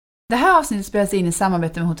Det här avsnittet spelas in i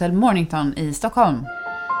samarbete med Hotell Mornington i Stockholm.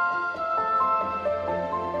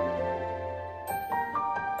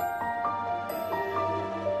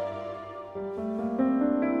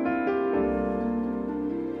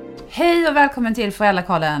 Hej och välkommen till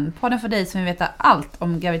Föräldrakollen, podden för dig som vill veta allt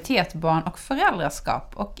om graviditet, barn och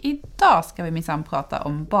föräldraskap. Och idag ska vi minsann prata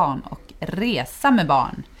om barn och resa med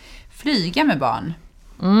barn. Flyga med barn.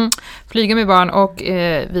 Flyga med barn och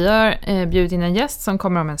vi har bjudit in en gäst som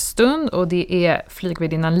kommer om en stund och det är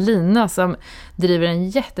flygvärdinnan Lina som driver en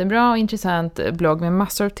jättebra och intressant blogg med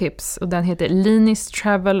massor av tips och den heter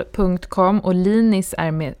linistravel.com och Linis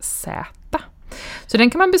är med Z. Så den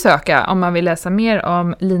kan man besöka om man vill läsa mer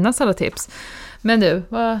om Linas alla tips. Men du,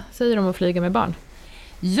 vad säger du om att flyga med barn?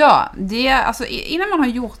 Ja, alltså, innan man har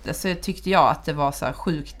gjort det så tyckte jag att det var så här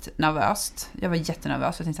sjukt nervöst. Jag var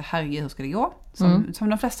jättenervös. Jag tänkte så här, herregud, hur ska det gå? Som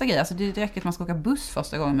de flesta grejer. Alltså, det räcker att man ska åka buss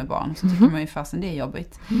första gången med barn. Så tycker man ju fasen det är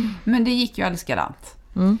jobbigt. Men det gick ju alldeles galant.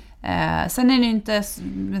 Sen är det inte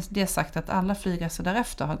det sagt att alla flygresor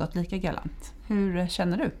därefter har gått lika galant. Hur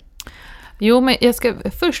känner du? Jo, men jag ska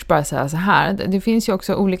först bara säga så här. Det finns ju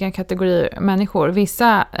också olika kategorier människor.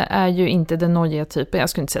 Vissa är ju inte den nojiga typen. Jag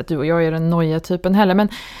skulle inte säga att du och jag är den nojiga typen heller. Men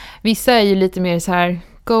vissa är ju lite mer så här,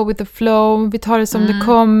 go with the flow. Vi tar det som det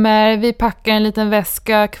kommer. Vi packar en liten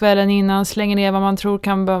väska kvällen innan. Slänger ner vad man tror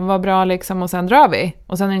kan vara bra liksom. Och sen drar vi.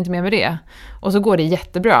 Och sen är det inte mer med det. Och så går det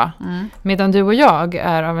jättebra. Medan du och jag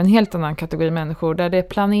är av en helt annan kategori människor. Där det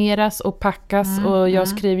planeras och packas. Och jag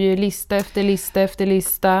skriver ju lista efter lista efter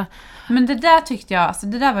lista. Men det där tyckte jag, alltså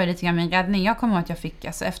det där var ju lite grann min räddning. Jag kommer ihåg att jag fick,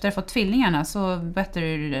 alltså efter att jag fått tvillingarna så berättade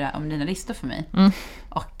du det där om dina listor för mig.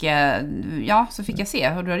 Och ja, så fick jag se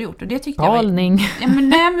hur du hade gjort. Och det tyckte jag var,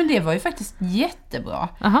 men det var ju faktiskt jättebra.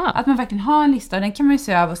 Aha. Att man verkligen har en lista och den kan man ju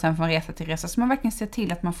se över och sen från resa till resa. Så man verkligen ser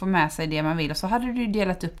till att man får med sig det man vill. Och så hade du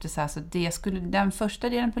delat upp det så här så den första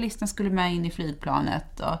delen på listan skulle med in i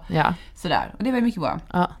flygplanet och sådär. Och det var ju mycket bra.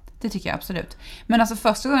 Ja. Det tycker jag absolut. Men alltså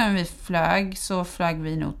första gången vi flög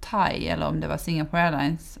vi nog Thai eller om det var Singapore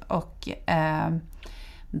Airlines och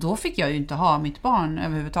då fick jag ju inte ha mitt barn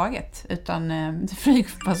överhuvudtaget utan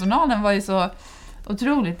flygpersonalen var ju så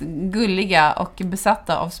otroligt gulliga och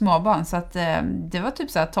besatta av småbarn så att det var typ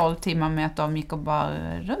så här 12 timmar med att de gick och bara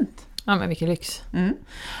runt. Ja, men vilken lyx.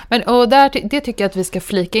 Men, och det tycker jag att vi ska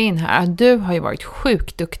flika in här. Du har ju varit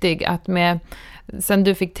sjukt duktig att sen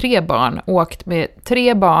du fick 3 barn, åkt med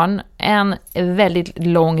 3 barn, en väldigt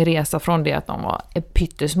lång resa från det att de var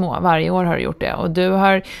pyttesmå. Varje år har du gjort det. Och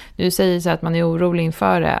du säger så att man är orolig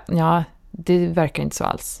inför det. Ja, det verkar inte så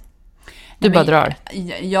alls. Bara drar.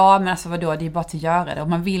 Ja, men alltså vadå? Det är bara att göra det. Om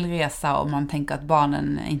man vill resa och man tänker att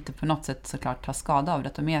barnen inte på något sätt såklart tar skada av det,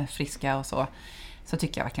 att de är friska och så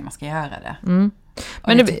tycker jag verkligen man ska göra det.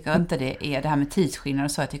 Men jag tycker inte det är det här med tidsskillnad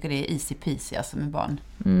och så. Jag tycker det är easy peasy alltså med barn.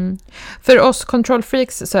 För oss control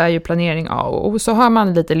freaks så är ju planering A och så har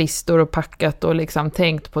man lite listor och packat och liksom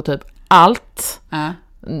tänkt på typ allt.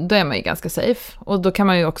 Då är man ju ganska safe. Och då kan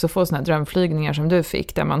man ju också få såna här drömflygningar som du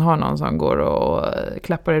fick där man har någon som går och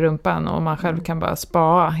klappar i rumpan och man själv kan bara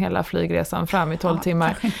spara hela flygresan fram i 12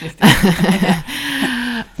 timmar.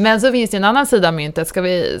 Men så finns det en annan sida av myntet. Ska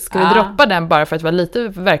vi droppa den bara för att vara lite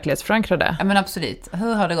verklighetsförankrade? Ja, men absolut.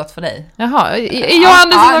 Hur har det gått för dig? Jaha, jag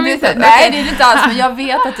andra sidan myntet. Nej, det är inte alls. Men jag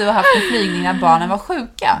vet att du har haft en flygning när barnen var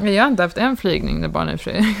sjuka. Jag har inte haft en flygning när barnen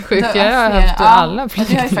är sjuka. Jag har haft alla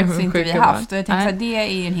flygningar. Det har ju faktiskt inte vi haft. Och jag tänkte att det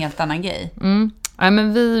är ju en helt annan grej. Nej,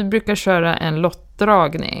 men vi brukar köra en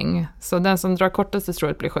lottdragning. Så den som drar kortaste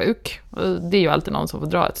strået blir sjuk. Och det är ju alltid någon som får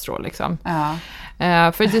dra ett strå liksom.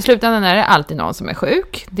 För till slutändan är det alltid någon som är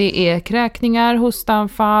sjuk. Det är kräkningar,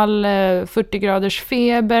 hostanfall, 40 graders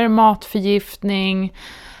feber, matförgiftning.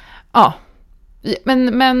 Ja.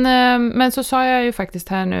 Men så sa jag ju faktiskt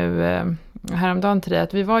här nu häromdagen till dig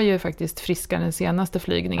att vi var ju faktiskt friska den senaste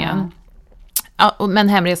flygningen. Ja, men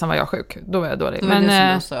hemresan var jag sjuk. Då var jag dålig.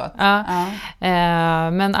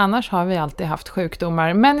 Men annars har vi alltid haft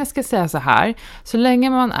sjukdomar. Men jag ska säga så här. Så länge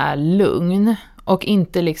man är lugn och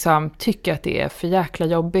inte liksom tycker att det är för jäkla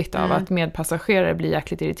jobbigt av att medpassagerare blir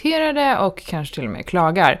jäkligt irriterade och kanske till och med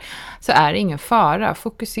klagar, så är det ingen fara.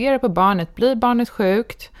 Fokusera på barnet. Blir barnet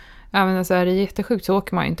sjukt? Ja, men alltså är det jättesjukt så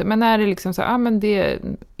åker man inte. Men är det liksom så, men det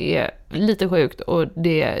är lite sjukt och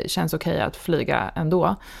det känns okej att flyga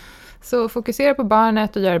ändå. Så fokusera på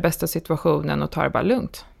barnet och gör det bästa situationen och ta det bara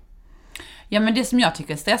lugnt. Ja, men det som jag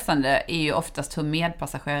tycker är stressande är ju oftast hur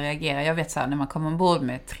medpassagerare reagerar. Jag vet så här, när man kommer ombord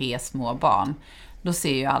med 3 små barn, då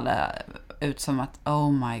ser ju alla ut som att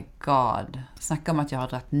oh my god, snacka om att jag har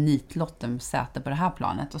dragit nitlotten säte på det här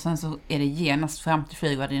planet. Och sen så är det genast fram till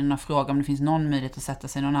flygvärdinnan och fråga om det finns någon möjlighet att sätta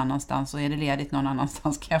sig någon annanstans, och är det ledigt någon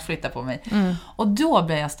annanstans kan jag flytta på mig. Och då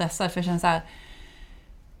blir jag stressad, för jag känner så här,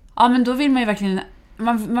 ja men då vill man ju verkligen,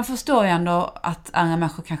 man förstår ju ändå att andra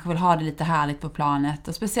människor kanske vill ha det lite härligt på planet,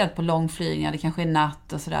 och speciellt på långflygningar, det kanske är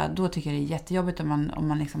natt och sådär, då tycker jag det är jättejobbigt om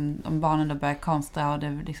barnen då börjar konstra och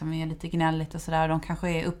det liksom är lite gnälligt och sådär, de kanske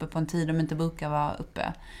är uppe på en tid de inte brukar vara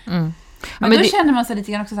uppe. Men då känner man sig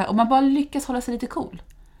lite grann också så här, om man bara lyckas hålla sig lite cool,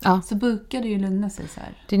 så brukar det ju lugna sig så här.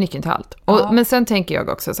 Det är nyckeln till allt. Men sen tänker jag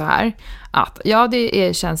också så här, att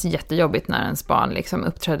känns jättejobbigt när ens barn liksom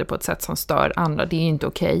uppträder på ett sätt som stör andra. Det är inte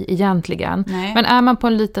okej egentligen. Nej. Men är man på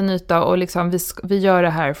en liten yta och liksom vi gör det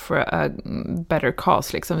här for a better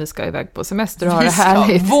cause, liksom vi ska iväg på semester och ha det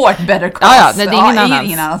härligt. Vårt better cause. Ja, nej, det är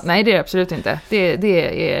ingen annans. Nej, det är absolut inte. Det är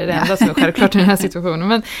det enda som är självklart i den här situationen.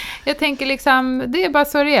 Men jag tänker liksom, det är bara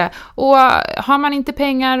så det är. Och har man inte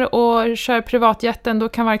pengar och kör privatjätten, då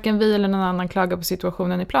kan varken vi eller någon annan klaga på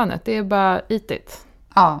situationen i planet. Det är bara eat it.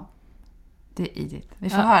 Ja, det är eat it. Vi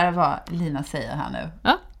får höra vad Lina säger här nu.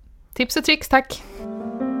 Ja, tips och tricks, tack.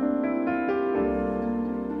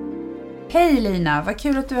 Hej Lina, vad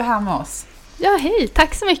kul att du är här med oss. Ja, hej.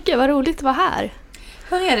 Tack så mycket. Vad roligt att vara här.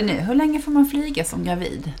 Hur är det nu? Hur länge får man flyga som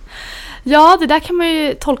gravid? Ja, det där kan man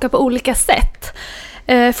ju tolka på olika sätt.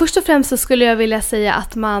 Först och främst så skulle jag vilja säga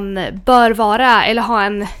att man bör vara eller ha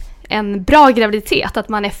en bra graviditet, att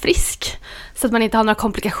man är frisk så att man inte har några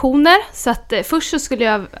komplikationer. Så att först så skulle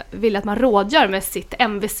jag vilja att man rådgör med sitt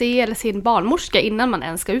MVC eller sin barnmorska innan man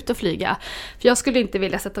ens ska ut och flyga. För jag skulle inte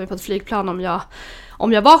vilja sätta mig på ett flygplan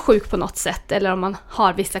om jag var sjuk på något sätt eller om man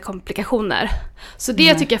har vissa komplikationer. Så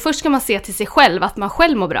det tycker jag, först ska man se till sig själv, att man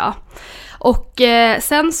själv mår bra. Och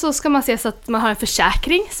sen så ska man se så att man har en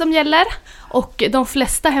försäkring som gäller. Och de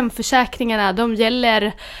flesta hemförsäkringarna, de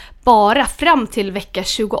gäller bara fram till vecka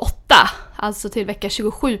 28, alltså till vecka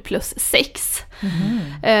 27 plus 6.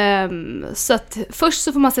 Så att först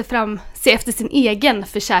så får man se efter sin egen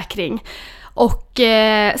försäkring. Och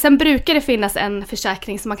sen brukar det finnas en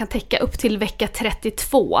försäkring som man kan täcka upp till vecka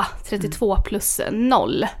 32 plus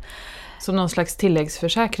 0. Som någon slags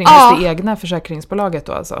tilläggsförsäkring hos det egna försäkringsbolaget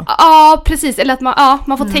då alltså? Ja, precis. Eller att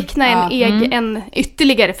man får teckna en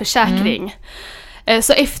ytterligare försäkring.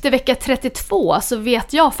 Så efter vecka 32 så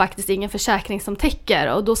vet jag faktiskt ingen försäkring som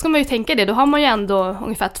täcker. Och då ska man ju tänka det. Då har man ju ändå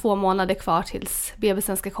ungefär 2 månader kvar tills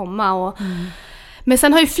bebisen ska komma. Men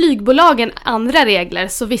sen har ju flygbolagen andra regler.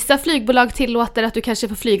 Så vissa flygbolag tillåter att du kanske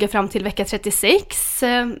får flyga fram till vecka 36.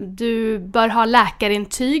 Du bör ha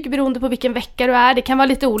läkarintyg beroende på vilken vecka du är. Det kan vara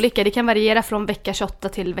lite olika. Det kan variera från vecka 28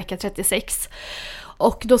 till vecka 36.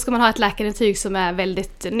 Och då ska man ha ett läkarintyg som är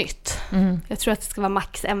väldigt nytt. Jag tror att det ska vara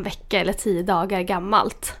max 1 vecka eller 10 dagar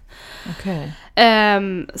gammalt. Okay.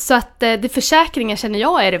 Så att det försäkringen känner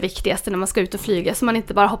jag är det viktigaste när man ska ut och flyga. Så man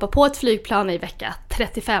inte bara hoppar på ett flygplan i vecka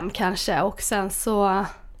 35 kanske. Och sen så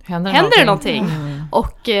händer det någonting.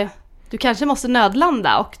 Och du kanske måste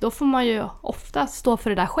nödlanda. Och då får man ju ofta stå för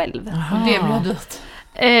det där själv. Och det blir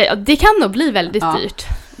dyrt. Det kan nog bli väldigt dyrt.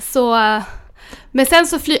 Så... Men sen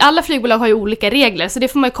så alla flygbolag har ju olika regler, så det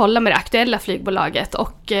får man ju kolla med det aktuella flygbolaget.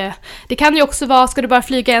 Och det kan ju också vara, ska du bara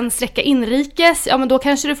flyga en sträcka inrikes, ja men då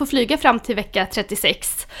kanske du får flyga fram till vecka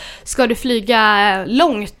 36. Ska du flyga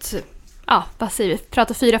långt, vad säger vi,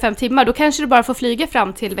 prata 4-5 timmar, då kanske du bara får flyga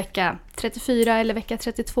fram till vecka 34 eller vecka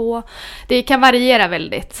 32. Det kan variera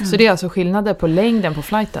väldigt. Så det är alltså skillnader på längden på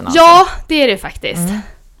flighten? Alltså? Ja, det är det faktiskt.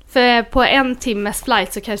 För på 1 timmes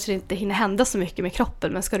flight så kanske det inte hinner hända så mycket med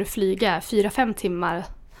kroppen. Men ska du flyga 4-5 timmar,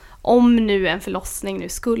 om nu en förlossning nu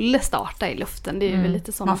skulle starta i luften, det är ju väl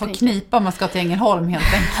lite sånt. Man får knipa om man ska till Ängelholm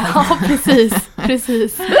helt enkelt. Ja,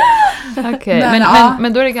 precis. Okej.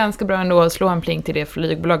 Men då är det ganska bra ändå att slå en pling till det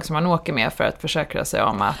flygbolag som man åker med för att försäkra sig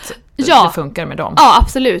om att det funkar med dem. Ja,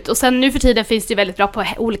 absolut. Och sen nu för tiden finns det ju väldigt bra på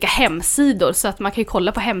olika hemsidor, så att man kan ju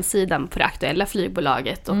kolla på hemsidan på det aktuella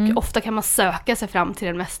flygbolaget och ofta kan man söka sig fram till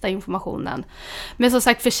den mesta informationen. Men som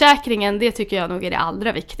sagt, försäkringen, det tycker jag nog är det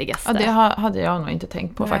allra viktigaste. Ja, det hade jag nog inte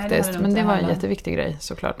tänkt på faktiskt, men det var en jätteviktig grej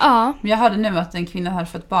såklart. Ja. Jag hörde nu att en kvinna hade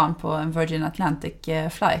fått barn på en Virgin Atlantic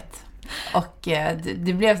flight. Och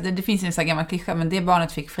det finns ju en sån gammal klyscha, men det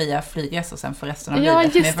barnet fick fria flygresor sen för resten av livet. Ja,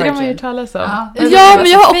 just det, de har ju talat om. Ja,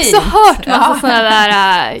 men jag har också hört massa sådana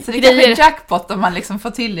där så det grejer. kan bli jackpot om man liksom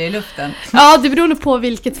får till det i luften. Ja, det beror på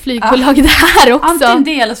vilket flygbolag det är också. Antingen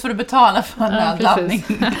det eller så får du betala för en nödlandning.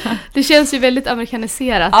 Det känns ju väldigt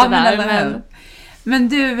amerikaniserat det där. Men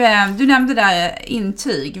du nämnde där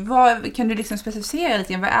intyg. Kan du liksom specificera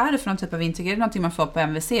lite grann? Vad är det för någon typ av intyg? Är det någonting man får på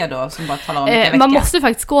MVC då som bara talar om vilka veckor? Man måste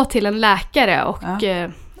faktiskt gå till en läkare och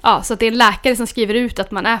så att det är en läkare som skriver ut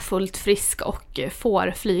att man är fullt frisk och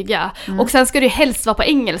får flyga. Och sen ska det ju helst vara på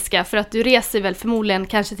engelska för att du reser väl förmodligen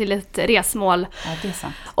kanske till ett resmål. Ja, det är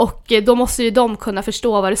sant. Och då måste ju de kunna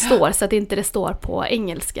förstå vad det står så att inte det står på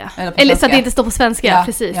engelska. Eller så att det inte står på svenska, Ja,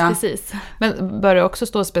 precis. Men bör det också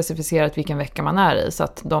stå specificerat vilken vecka man är i så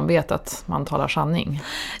att de vet att man talar sanning?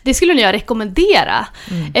 Det skulle jag rekommendera.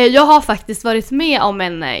 Jag har faktiskt varit med om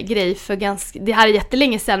en grej det här är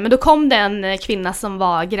jättelänge sedan, men då kom det en kvinna som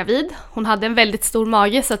var gravid. Hon hade en väldigt stor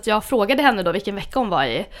mage så att jag frågade henne då vilken vecka hon var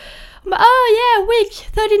i. Hon bara, week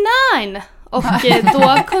 39! Och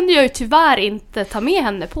då kunde jag ju tyvärr inte ta med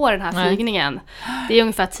henne på den här flygningen. Det är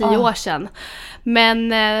ungefär 10 år sedan. Men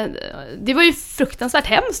det var ju fruktansvärt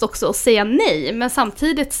hemskt också att säga nej. Men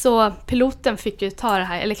samtidigt så piloten fick ju ta det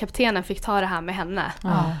här, eller kaptenen fick ta det här med henne.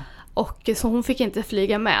 Och så hon fick inte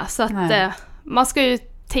flyga med. Så att man ska ju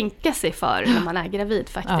tänka sig för när man är gravid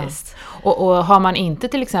faktiskt. Ja. Och har man inte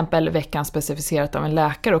till exempel veckan specificerat av en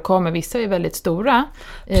läkare och kommer vissa är väldigt stora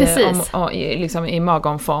liksom i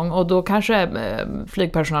magomfång och då kanske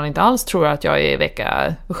flygpersonalen inte alls tror att jag är i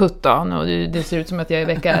vecka 17 och det ser ut som att jag är i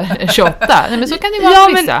vecka 28. Nej, men så kan det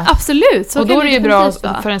vara vissa. Men absolut. Så och då är det ju bra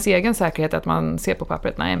för ens egen säkerhet att man ser på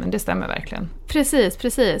pappret, nej men det stämmer verkligen.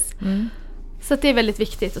 Precis. Så att det är väldigt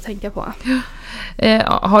viktigt att tänka på.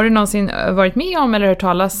 Har du någonsin varit med om eller hört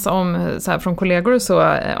talas om så här, från kollegor och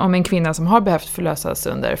så om en kvinna som har behövt förlösas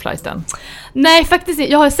under flighten? Nej, faktiskt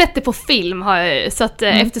inte. Jag har sett det på film så att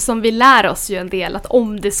eftersom vi lär oss ju en del att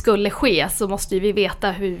om det skulle ske så måste vi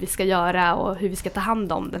veta hur vi ska göra och hur vi ska ta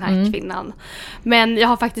hand om den här kvinnan. Men jag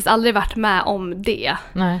har faktiskt aldrig varit med om det.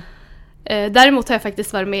 Nej. Däremot har jag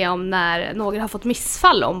faktiskt varit med om när några har fått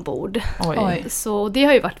missfall ombord. Oj. Så det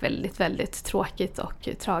har ju varit väldigt, väldigt tråkigt och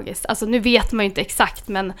tragiskt. Alltså nu vet man ju inte exakt,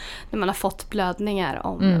 men när man har fått blödningar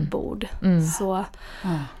ombord. Så,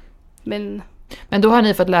 men då har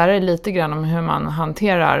ni fått lära er lite grann om hur man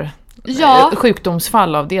hanterar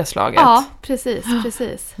sjukdomsfall av det slaget. Ja,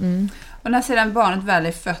 precis. Och när sedan barnet väl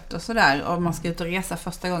är fött och sådär och man ska ut och resa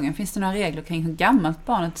första gången, finns det några regler kring hur gammalt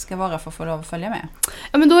barnet ska vara för att få lov att följa med?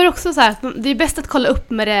 Ja, men då är det också så här att det är bäst att kolla upp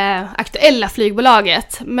med det aktuella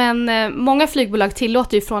flygbolaget. Men många flygbolag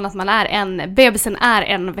tillåter ju från att bebisen är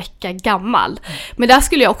en vecka gammal. Men där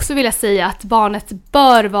skulle jag också vilja säga att barnet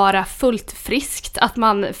bör vara fullt friskt. Att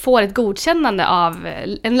man får ett godkännande av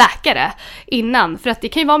en läkare innan. För att det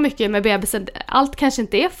kan ju vara mycket med bebisen, allt kanske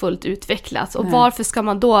inte är fullt utvecklat. Och varför ska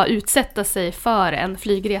man då utsätta sig för en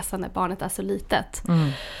flygresa när barnet är så litet?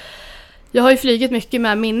 Jag har ju flygit mycket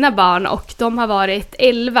med mina barn och de har varit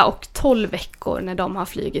 11 och 12 veckor när de har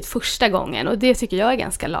flygit första gången och det tycker jag är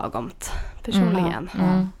ganska lagomt personligen.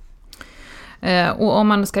 Och om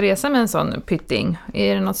man ska resa med en sån pytting,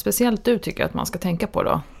 är det något speciellt du tycker att man ska tänka på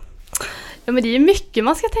då? Ja, men det är mycket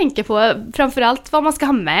man ska tänka på. Framförallt vad man ska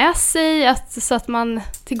ha med sig så att man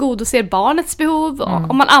tillgodoser barnets behov.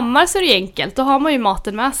 Om man ammar så är det enkelt, då har man ju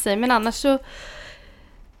maten med sig. Men annars så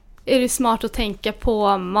är det smart att tänka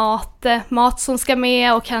på mat som ska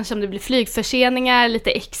med och kanske om det blir flygförseningar,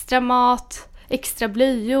 lite extra mat, extra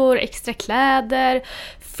blöjor, extra kläder,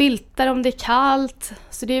 filtar om det är kallt.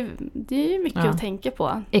 Så det är mycket att tänka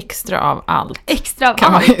på. Extra av allt. Extra av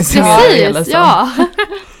kan allt, man ju säga, precis, ja.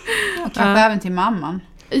 Och kanske även till mamman.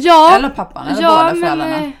 Ja, eller pappan, eller båda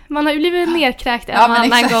föräldrarna. Men man har ju blivit nerkräkt en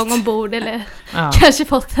annan gång ombord eller kanske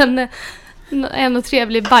fått en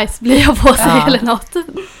trevlig bajsblöja på sig eller något.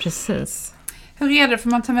 Precis. Hur är det? Får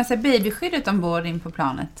man ta med sig babyskyddet ombord in på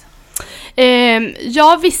planet?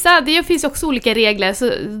 Det finns också olika regler,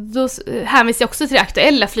 så då hänvisar jag också till det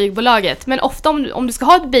aktuella flygbolaget. Men ofta om du ska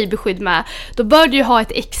ha ett babyskydd med, då bör du ju ha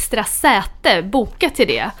ett extra säte bokat till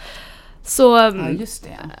det. Så, just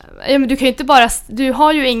det. Ja, men du kan ju inte du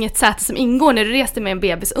har ju inget säte som ingår när du reser med en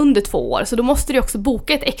bebis under 2 år. Så då måste du också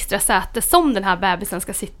boka ett extra säte som den här bebisen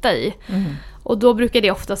ska sitta i. Och då brukar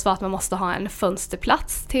det oftast vara att man måste ha en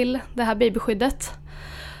fönsterplats till det här babyskyddet.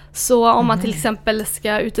 Så om man till exempel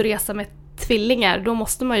ska ut och resa med tvillingar, då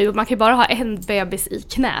måste man kan ju bara ha en bebis i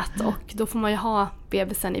knät och då får man ju ha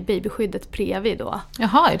bebisen i babyskyddet bredvid då.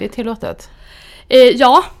 Jaha, är det tillåtet?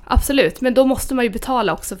 Ja, absolut. Men då måste man ju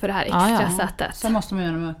betala också för det här extra sätet. Så måste man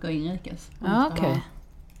göra när man åker inrikes. Okej.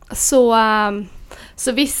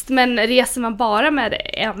 Så visst, men reser man bara med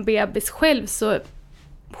en bebis själv så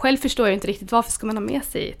själv förstår jag inte riktigt varför ska man ha med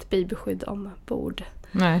sig ett babyskydd ombord.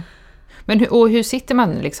 Nej. Men hur sitter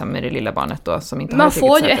man liksom med det lilla barnet då som inte har Man ett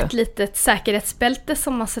får eget ju säte? ett litet säkerhetsbälte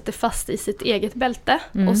som man sätter fast i sitt eget bälte.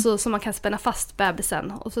 Och så man kan spänna fast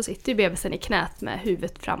bebisen. Och så sitter ju bebisen i knät med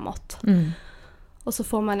huvudet framåt. Och så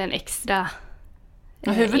får man en extra...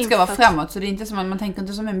 huvudet ska vara framåt, så det är inte som man tänker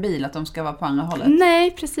inte som en bil att de ska vara på andra hållet.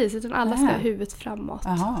 Nej, precis. Utan alla ska ha huvudet framåt.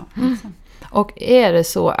 Jaha. Och är det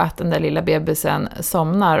så att den där lilla bebisen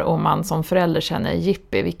somnar och man som förälder känner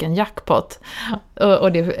jippi, vilken jackpot,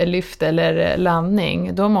 och det är lyft eller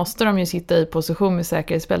landning, då måste de ju sitta i position med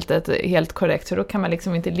säkerhetsbältet helt korrekt, så då kan man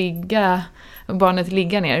liksom inte barnet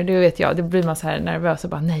ligga ner. Det vet jag, det blir man så här nervös och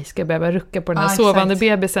bara nej, ska jag behöva rucka på den här sovande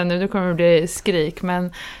bebisen nu, då kommer det bli skrik,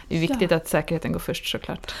 men det är viktigt att säkerheten går först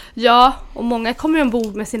såklart. Ja, och många kommer ju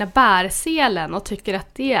ombord med sina bärselen och tycker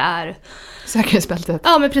att det är... Säkerhetsbältet.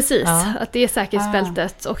 Ja, men precis. Att det är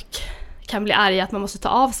säkerhetsbältet och kan bli arga att man måste ta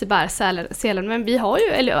av sig bärselen. Men vi har ju,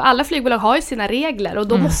 eller alla flygbolag har ju sina regler och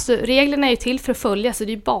då måste, reglerna är ju till för att följa, så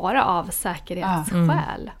det är ju bara av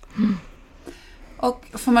säkerhetsskäl. Och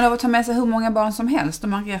får man lov att ta med sig hur många barn som helst om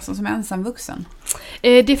man reser som ensam vuxen?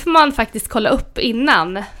 Det får man faktiskt kolla upp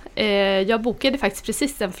innan. Jag bokade faktiskt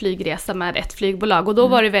precis en flygresa med ett flygbolag och då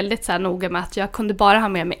var det väldigt så här noga med att jag kunde bara ha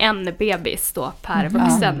med mig en bebis då per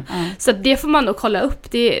vuxen. Så det får man nog kolla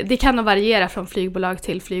upp. Det kan nog variera från flygbolag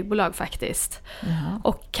till flygbolag faktiskt.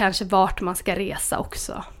 Och kanske vart man ska resa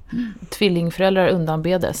också. Tvillingföräldrar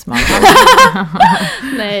undanbedes man.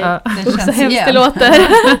 Nej, det känns så hemskt det låter.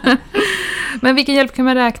 Men vilken hjälp kan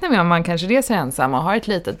man räkna med om man kanske reser ensam och har ett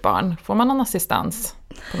litet barn? Får man någon assistans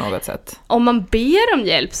på något sätt? Om man ber om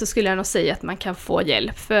hjälp så skulle jag nog säga att man kan få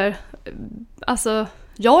hjälp. För alltså,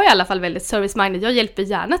 jag är i alla fall väldigt service-minded. Jag hjälper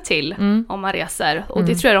gärna till om man reser. Och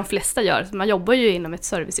det tror jag de flesta gör. Man jobbar ju inom ett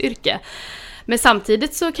serviceyrke. Men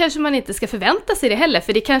samtidigt så kanske man inte ska förvänta sig det heller.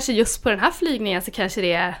 För det kanske just på den här flygningen så kanske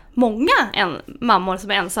det är många mammor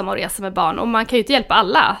som är ensamma och reser med barn. Och man kan ju inte hjälpa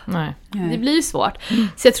alla. Nej. Det blir ju svårt.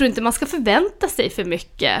 Så jag tror inte man ska förvänta sig för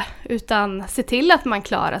mycket. Utan se till att man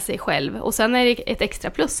klarar sig själv. Och sen är det ett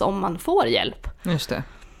extra plus om man får hjälp. Just det.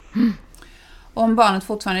 Om barnet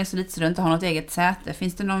fortfarande är så litet så det inte har något eget säte,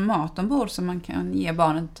 finns det någon mat ombord som man kan ge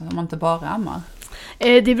barnet om man inte bara ammar?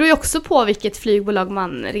 Det beror ju också på vilket flygbolag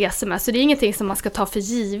man reser med, så det är ingenting som man ska ta för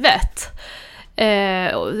givet.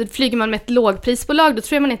 Flyger man med ett lågprisbolag då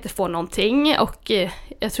tror jag man inte får någonting, och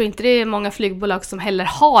jag tror inte det är många flygbolag som heller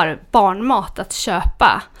har barnmat att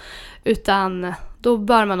köpa, utan då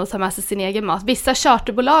bör man nog ta med sig sin egen mat. Vissa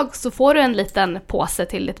charterbolag så får du en liten påse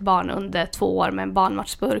till ditt barn under 2 år med en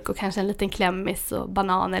barnmatsburk och kanske en liten klämmis och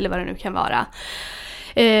banan eller vad det nu kan vara.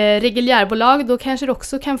 Reguljärbolag, då kanske du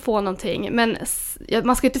också kan få någonting, men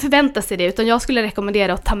man ska inte förvänta sig det, utan jag skulle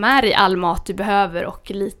rekommendera att ta med dig all mat du behöver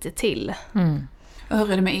och lite till. Och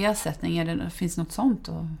hur är det med ersättning? Finns det något sånt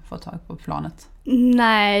att få tag på planet?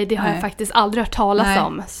 Nej, det har jag faktiskt aldrig hört talas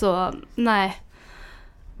om, så nej.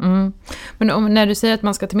 Men när du säger att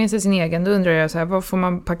man ska ta med sig sin egen, då undrar jag så här, vad får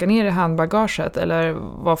man packa ner i handbagaget eller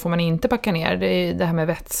vad får man inte packa ner? Det är det här med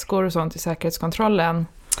vätskor och sånt i säkerhetskontrollen.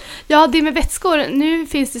 Ja, det med vätskor, nu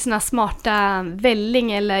finns det såna smarta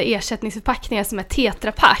välling- eller ersättningsförpackningar som är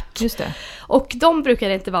tetrapack. Just det. Och de brukar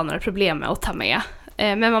det inte vara några problem med att ta med.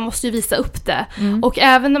 Men man måste ju visa upp det. Och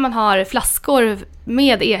även när man har flaskor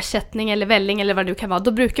med ersättning eller välling eller vad det kan vara,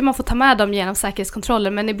 då brukar man få ta med dem genom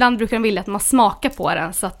säkerhetskontrollen. Men ibland brukar de vilja att man smakar på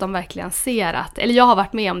den så att de verkligen ser att, eller jag har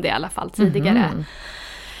varit med om det i alla fall tidigare.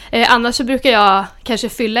 Annars så brukar jag kanske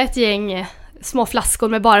fylla ett gäng små flaskor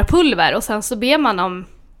med bara pulver och sen så ber man om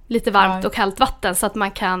lite varmt och kallt vatten så att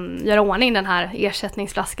man kan göra ordning den här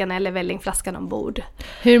ersättningsflaskan eller vällingflaskan ombord.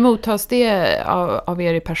 Hur mottas det av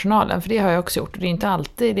er i personalen? För det har jag också gjort och det är inte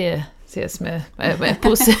alltid det ses med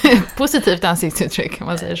positivt ansiktsuttryck om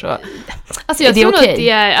man säger så. Alltså jag tror att det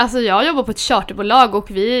är, alltså jag jobbar på ett charterbolag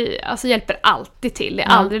och vi hjälper alltid till. Det är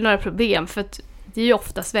aldrig några problem, för att det är ju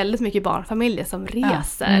oftast väldigt mycket barnfamiljer som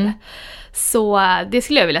reser. Så det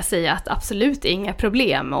skulle jag vilja säga att absolut inga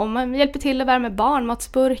problem. Om man hjälper till att värma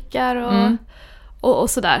barnmatsburkar och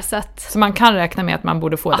sådär. Så man kan räkna med att man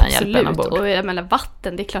borde få den hjälpen ombord? Absolut, och jag menar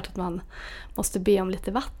vatten, det är klart att man måste be om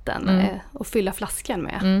lite vatten och fylla flaskan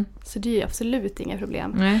med. Så det är ju absolut inga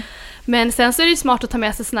problem. Men sen så är det ju smart att ta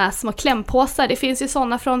med sig såna här små klämpåsar. Det finns ju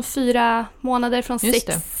såna från 4 månader, från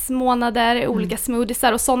 6 månader, olika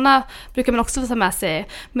smoothiesar. Och såna brukar man också få ta med sig.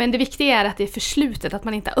 Men det viktiga är att det är förslutet, att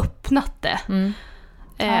man inte har öppnat det.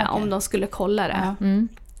 Om de skulle kolla det.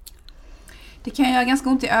 Det kan göra ganska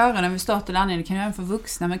ont i öronen vid start eller landning, det kan göra för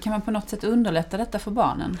vuxna, men kan man på något sätt underlätta detta för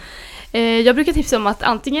barnen? Jag brukar tipsa om att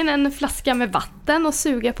antingen en flaska med vatten och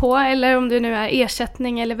suga på, eller om det nu är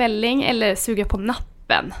ersättning eller välling, eller suga på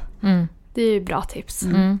nappen. Det är ju bra tips.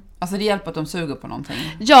 Alltså det hjälper att de suger på någonting.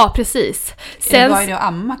 Ja, precis. Sen, vad är det att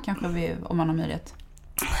amma kanske om man har möjlighet?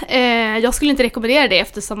 Jag skulle inte rekommendera det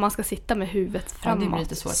eftersom man ska sitta med huvudet framåt. Ja, det blir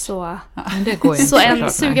lite svårt. Så, men det går inte så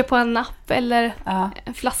suga på en napp eller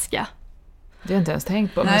en flaska. Det har jag inte ens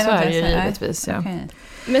tänkt på, men så är det ju givetvis. Ja. Okay.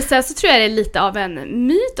 Men sen så tror jag det är lite av en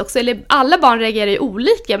myt också. Eller alla barn reagerar ju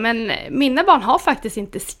olika, men mina barn har faktiskt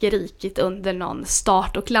inte skrikit under någon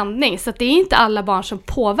start och landning. Så att det är inte alla barn som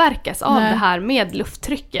påverkas av det här med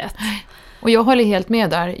lufttrycket. Och jag håller helt med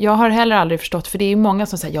där. Jag har heller aldrig förstått, för det är många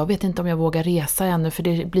som säger jag vet inte om jag vågar resa ännu för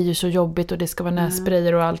det blir ju så jobbigt och det ska vara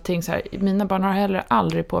nässprayer och allting. Så här. Mina barn har heller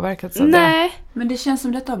aldrig påverkats av det. Men det känns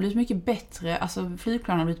som detta har blivit mycket bättre. Alltså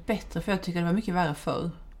flygplanen har blivit bättre för jag tycker det var mycket värre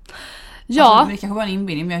förr. Ja. Alltså, det kanske var en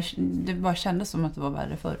inbildning men det bara kändes som att det var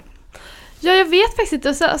värre förr. Ja, jag vet faktiskt inte.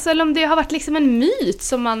 Alltså, eller om det har varit liksom en myt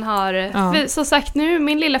som man har... Ja. För, som sagt, nu,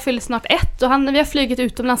 min lilla fyller snart 1 och vi har flugit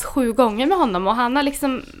utomlands 7 gånger med honom och han har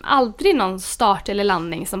liksom aldrig någon start eller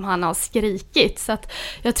landning som han har skrikit. Så att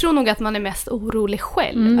jag tror nog att man är mest orolig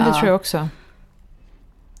själv. Det tror jag också.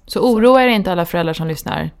 Så oroa er inte alla föräldrar som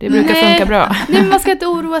lyssnar. Det brukar funka bra. Nej, men man ska inte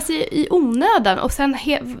oroa sig i onödan. Och sen,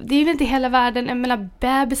 det är ju inte hela världen, jag menar,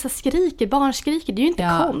 bebisar skriker, barn skriker. Det är ju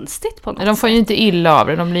inte konstigt på något sätt. De får ju inte illa av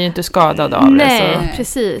det, de blir ju inte skadade av det. Nej,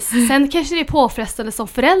 precis. Sen kanske det är påfrestande som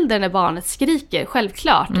förälder när barnet skriker,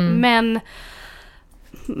 självklart. Men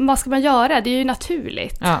vad ska man göra? Det är ju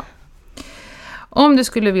naturligt. Ja. Om det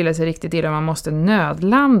skulle vilja sig riktigt illa, man måste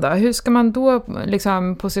nödlanda. Hur ska man då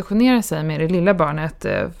liksom positionera sig med det lilla barnet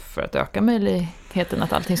för att öka möjligheten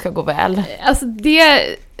att allting ska gå väl? Alltså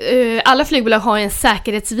alla flygbolag har en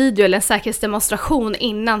säkerhetsvideo eller en säkerhetsdemonstration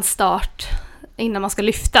innan start, innan man ska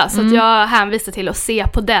lyfta. Så att jag hänvisar till att se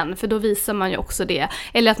på den, för då visar man ju också det.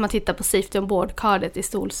 Eller att man tittar på safety on board-kardet i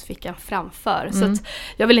stolsfickan framför. Så att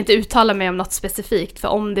jag vill inte uttala mig om något specifikt, för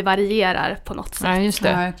om det varierar på något sätt. Ja, just det.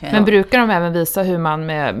 Ja, okay. Men brukar de även visa hur man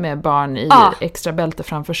med barn i extra bälte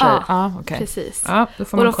framför sig? Ja, okay. Precis. Ja, då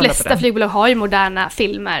får man och de flesta flygbolag har ju moderna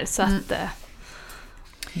filmer, så att...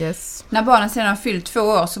 Yes. När barnen sedan har fyllt 2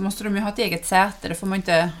 år så måste de ju ha ett eget säte. Det får man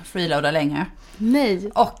inte freeloada längre.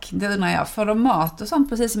 Nej. Och det undrar jag, får de mat och sånt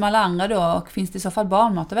precis som alla andra då? Och finns det i så fall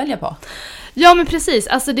barnmat att välja på? Ja, men precis.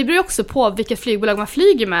 Alltså det beror också på vilket flygbolag man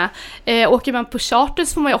flyger med. Åker man på charter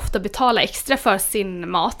så får man ju ofta betala extra för sin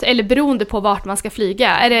mat. Eller beroende på vart man ska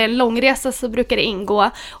flyga. Är det en långresa så brukar det ingå.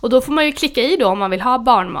 Och då får man ju klicka i då om man vill ha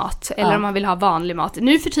barnmat. Eller om man vill ha vanlig mat.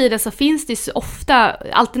 Nu för tiden så finns det så ofta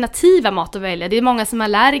alternativa mat att välja. Det är många som är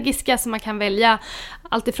allergiska så man kan välja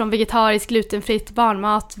allt ifrån vegetarisk, glutenfritt,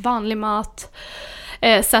 barnmat, vanlig mat.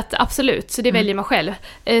 Så att absolut, så det väljer man själv.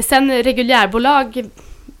 Sen reguljärbolag,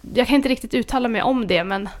 jag kan inte riktigt uttala mig om det,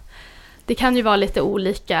 men det kan ju vara lite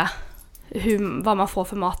olika vad man får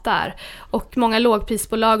för mat där. Och många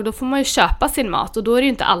lågprisbolag, då får man ju köpa sin mat och då är det ju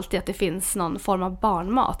inte alltid att det finns någon form av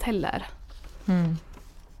barnmat heller.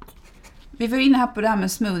 Vi var inne här på det här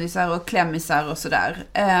med smoothiesar och klämmisar och sådär.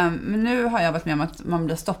 Men nu har jag varit med om att man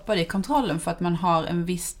blir stoppad i kontrollen för att man har en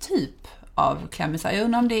viss typ av klämmisar. Jag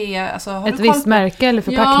undrar om det är... Alltså, har ett visst märke eller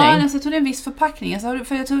förpackning? Ja, alltså, jag tror det är en viss förpackning. Alltså,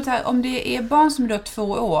 för jag tror att om det är barn som är då 2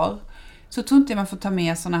 år så tror inte man får ta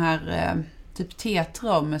med såna här typ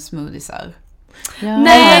tetra med smoothiesar. Ja.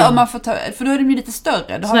 Nej! Om man får ta, för då är de ju lite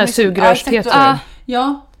större. Såna här sugrörstetra.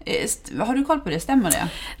 Ja, har du koll på det? Stämmer det?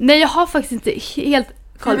 Nej, jag har faktiskt inte helt...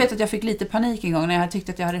 Jag vet att jag fick lite panik en gång när jag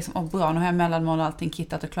tyckte att jag hade liksom, bra, nu har jag mellanmål och allting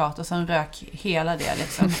kittat och klart och sen rök hela det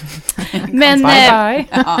liksom. Men bye.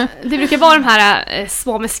 det brukar vara de här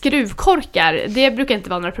små med skruvkorkar, det brukar inte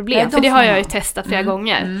vara några problem. Nej, för det har jag ju testat flera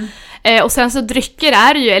gånger. Och sen så drycker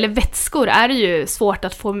är det ju, eller vätskor är det ju svårt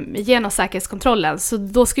att få igenom säkerhetskontrollen. Så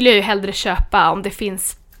då skulle jag ju hellre köpa om det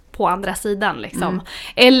finns på andra sidan liksom.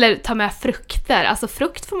 Eller ta med frukter. Alltså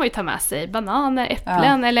frukt får man ju ta med sig. Bananer,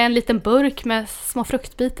 äpplen eller en liten burk med små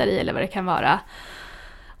fruktbitar i eller vad det kan vara.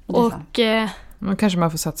 Och men kanske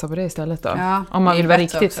man får satsa på det istället då. Ja, om man vill vara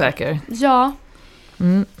riktigt också säker. Ja.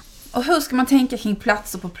 Och hur ska man tänka kring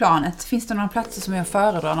platser på planet? Finns det några platser som jag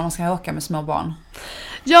föredrar när man ska åka med små barn?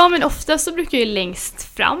 Ja, men ofta så brukar ju längst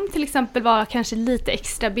fram till exempel vara kanske lite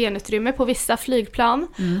extra benutrymme på vissa flygplan.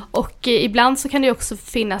 Och ibland så kan det också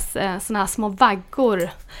finnas såna här små vaggor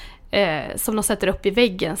som de sätter upp i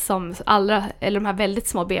väggen som eller de här väldigt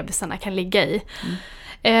små bebisarna kan ligga i.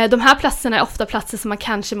 De här platserna är ofta platser som man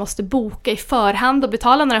kanske måste boka i förhand och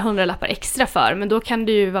betala några 100-lappar extra för. Men då kan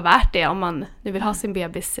det ju vara värt det om man nu vill ha sin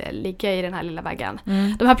bebis ligga i den här lilla vaggan.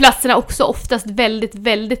 De här platserna är också oftast väldigt,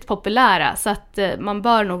 väldigt populära så att man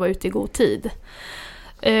bör nog vara ute i god tid.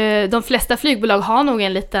 De flesta flygbolag har nog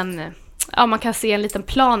en liten man kan se en liten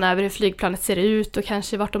plan över hur flygplanet ser ut och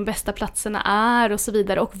kanske vart de bästa platserna är och så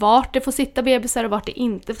vidare. Och vart det får sitta bebisar och vart det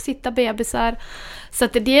inte får sitta bebisar. Så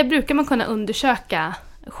att det brukar man kunna undersöka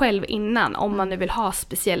själv innan om man nu vill ha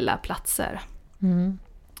speciella platser. Mm.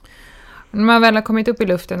 När man väl har kommit upp i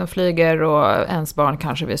luften och flyger och ens barn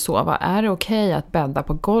kanske vill sova, är det okej att bädda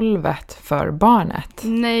på golvet för barnet?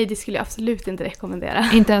 Nej, det skulle jag absolut inte rekommendera.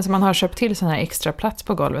 Inte ens om man har köpt till sån här extra plats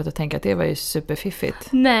på golvet och tänker att det var ju superfiffigt.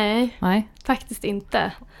 Nej, Nej, faktiskt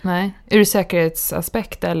inte. nej. Ur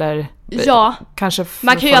säkerhetsaspekt eller Ja, kanske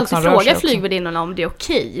man kan ju folk som alltid rör sig fråga också? flygvärdinnorna om det är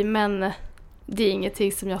okej, men det är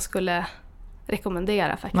ingenting som jag skulle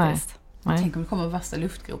rekommendera faktiskt. Nej. Tänk om det kommer värsta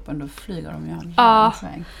luftgropen, då flyger de ju en Ja.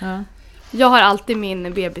 sväng. Ja. Jag har alltid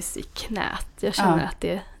min bebis i knät. Jag känner Ja.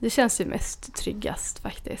 att det känns ju mest tryggast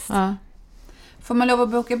faktiskt. Ja. Får man lov att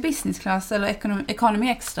boka business class eller economy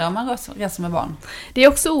extra om man reser med barn? Det är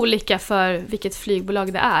också olika för vilket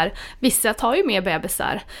flygbolag det är. Vissa tar ju med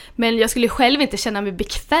bebisar. Men jag skulle själv inte känna mig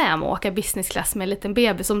bekväm att åka business class med en liten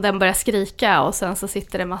bebis om den börjar skrika och sen så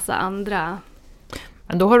sitter det en massa andra.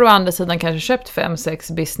 Men då har du å andra sidan kanske köpt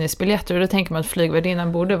 5-6 businessbiljetter och då tänker man att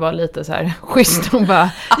flygvärdinnan borde vara lite så här schysst och bara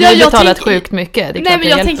jag betalat tänker- sjukt mycket. Det är Nej, klart men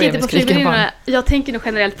jag hjälper tänker ju inte med på skrikiga barn. flygvärdinnorna. Jag tänker nog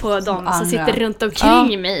generellt på de som andra. sitter runt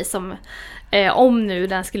omkring mig som om nu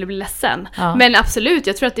den skulle bli ledsen. Ja. Men absolut,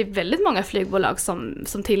 jag tror att det är väldigt många flygbolag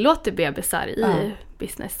som tillåter bebisar i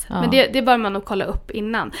business. Ja. Men det bör man nog kolla upp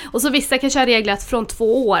innan. Och så vissa kanske har regler att från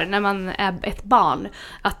 2 år när man är ett barn,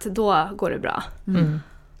 att då går det bra.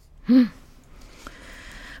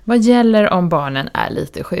 Vad gäller om barnen är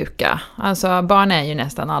lite sjuka? Alltså barn är ju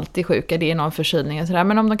nästan alltid sjuka, det är någon förkylning och sådär.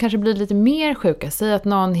 Men om de kanske blir lite mer sjuka, säg att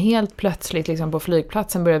någon helt plötsligt liksom på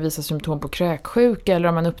flygplatsen börjar visa symptom på kräksjuka. Eller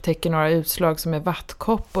om man upptäcker några utslag som är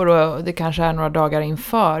vattkoppor och det kanske är några dagar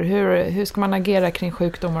inför. Hur ska man agera kring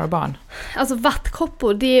sjukdomar och barn? Alltså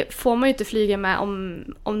vattkoppor, det får man ju inte flyga med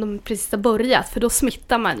om de precis har börjat, för då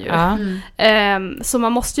smittar man ju. Ja. Så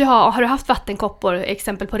man måste ju har du haft vattenkoppor,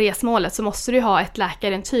 exempel på resmålet, så måste du ha ett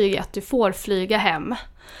läkarintyg att du får flyga hem.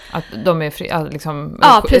 Att de är fri, liksom,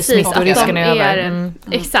 Ja, precis. Att smittorisken de är över. är,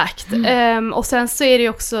 exakt. Och sen så är det ju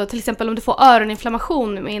också, till exempel om du får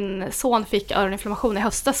öroninflammation. Min son fick öroninflammation i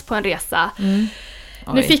höstas på en resa. Nu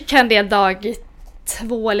Oj. fick han det dag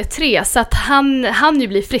 2 eller 3, så att han ju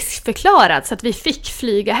blir friskförklarad så att vi fick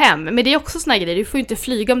flyga hem. Men det är också såna grejer, du får ju inte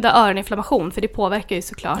flyga om du har öroninflammation, för det påverkar ju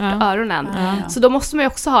såklart öronen. Ja. Så då måste man ju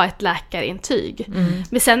också ha ett läkarintyg.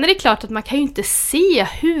 Men sen är det klart att man kan ju inte se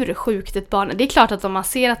hur sjukt ett barn är. Det är klart att om man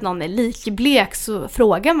ser att någon är likblek så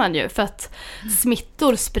frågar man ju, för att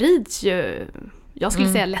smittor sprids ju, jag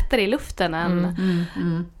skulle säga, lättare i luften än...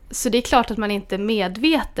 Så det är klart att man inte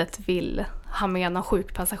medvetet vill ha med någon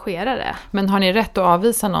sjuk passagerare. Men har ni rätt att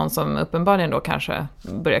avvisa någon som uppenbarligen då kanske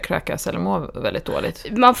börjar krökas eller mår väldigt dåligt?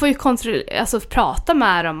 Man får ju prata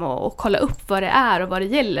med dem och kolla upp vad det är och vad det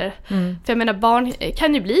gäller. För jag menar, barn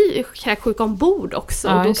kan ju bli kräksjuka ombord också,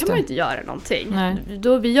 Ja, och då just kan det. man ju inte göra någonting. Nej.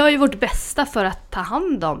 Vi gör ju vårt bästa för att ta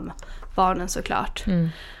hand om barnen såklart.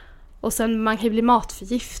 Och sen man kan ju bli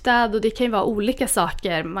matförgiftad och det kan ju vara olika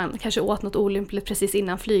saker. Man kanske åt något olympligt precis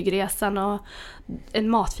innan flygresan, och en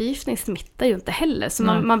matförgiftning smittar ju inte heller. Så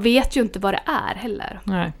man vet ju inte vad det är heller.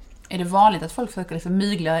 Nej. Är det vanligt att folk försöker liksom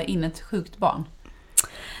mygla in ett sjukt barn?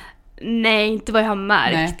 Nej, inte vad jag har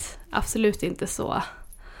märkt. Nej. Absolut inte så.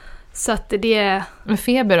 Så att det... Men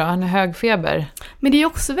feber då? Han är hög feber. Men det är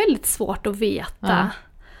också väldigt svårt att veta.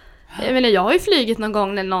 Jag menar, jag har ju flygit någon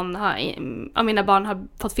gång när någon av mina barn har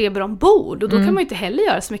fått feber ombord, och då kan man ju inte heller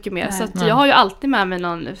göra så mycket mer. Nej. Så att jag har ju alltid med mig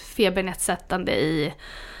någon febernedsättande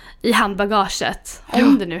i handbagaget,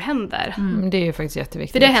 om det nu händer. Det är ju faktiskt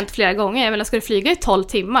jätteviktigt. För det har hänt flera gånger. Jag menar, ska du flyga i 12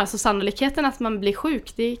 timmar, så sannolikheten att man blir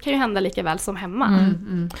sjuk, det kan ju hända lika väl som hemma.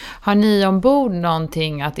 Har ni ombord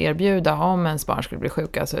någonting att erbjuda om ens barn skulle bli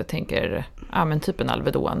sjuka? Alltså jag tänker, men typ en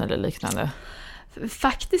Alvedon eller liknande.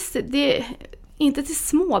 Faktiskt, det är inte till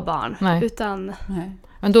små barn, Nej. utan... Nej.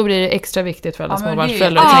 Men då blir det extra viktigt för alla Ja, men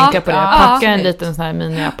småbarnsföräldrar det- att ja, tänka på det. ja, Packa en absolut. liten sån här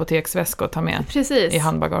mini-apoteksväska och ta med Precis. i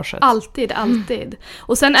handbagaget. Alltid.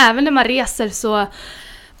 Och sen även när man reser, så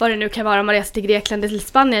vad det nu kan vara, om man reser till Grekland eller till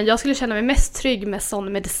Spanien, jag skulle känna mig mest trygg med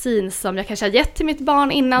sån medicin som jag kanske har gett till mitt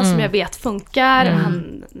barn innan, som jag vet funkar.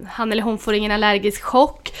 Han eller hon får ingen allergisk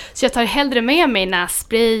chock. Så jag tar hellre med mig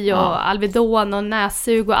nässpray och Alvedon och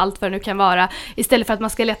nässug och allt vad det nu kan vara, istället för att man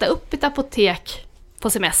ska leta upp ett apotek på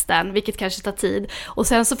semestern, vilket kanske tar tid. Och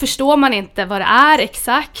sen så förstår man inte vad det är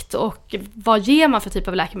exakt och vad ger man för typ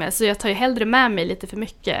av läkemedel. Så jag tar ju hellre med mig lite för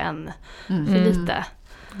mycket än för lite.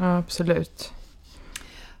 Ja, absolut.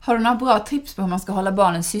 Har du några bra tips på hur man ska hålla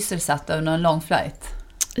barnen sysselsatta under en lång flight?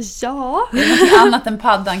 Ja. Det är något annat än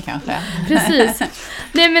paddan kanske. Precis.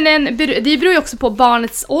 Nej, men det beror ju också på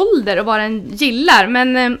barnets ålder och vad den gillar.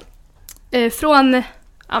 Men från,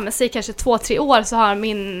 säg kanske 2-3 år så har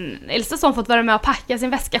min äldsta son fått vara med och packa sin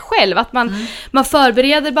väska själv. Att man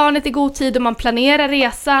förbereder barnet i god tid och man planerar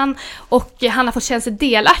resan. Och han har fått känna sig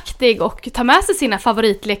delaktig och ta med sig sina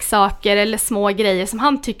favoritleksaker eller små grejer som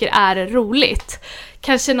han tycker är roligt.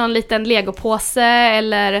 Kanske någon liten legopåse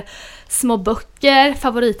eller små böcker,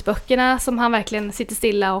 favoritböckerna som han verkligen sitter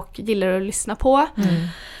stilla och gillar att lyssna på.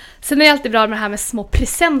 Sen är det alltid bra med det här med små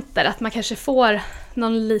presenter, att man kanske får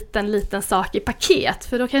någon liten sak i paket,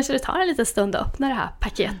 för då kanske det tar en liten stund att öppna det här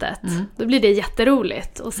paketet. Då blir det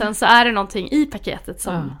jätteroligt, och sen så är det någonting i paketet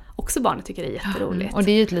som också barnet tycker är jätteroligt. Och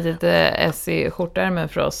det är ju ett litet S i skjortärmen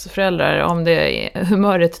för oss föräldrar. Om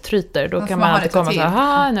humöret tryter, då kan man alltid komma så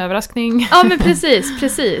här, en överraskning. Ja, men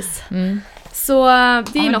precis. Så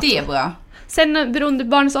det är något. Det är bra. Sen beroende på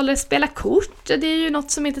barnets ålder, spela kort. Det är ju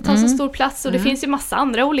något som inte tar så stor plats. Och det finns ju massa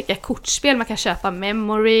andra olika kortspel. Man kan köpa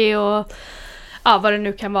Memory och vad det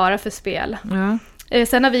nu kan vara för spel.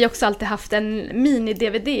 Sen har vi också alltid haft en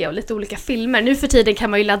mini-DVD och lite olika filmer. Nu för tiden kan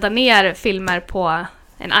man ju ladda ner filmer på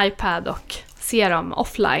en iPad och se dem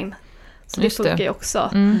offline. Så det funkar ju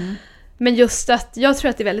också. Men just att jag tror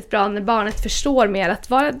att det är väldigt bra när barnet förstår mer att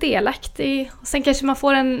vara delaktig. Och sen kanske man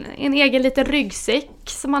får en egen liten ryggsäck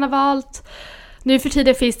som man har valt. Nu för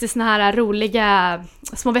tiden finns det såna här roliga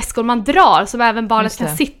små väskor man drar som även barnet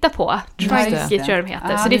kan sitta på. Trunk-it tror jag de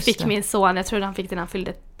heter. Så det fick min son, jag tror han fick den när han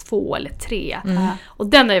fyllde 2 eller 3. Och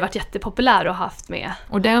den har ju varit jättepopulär att ha haft med.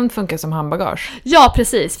 Och den funkar som handbagage? Ja,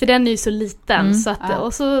 precis. För den är ju så liten. Så att,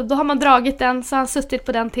 och så, då har man dragit den, så har han suttit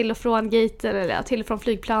på den till och från gaten eller till och från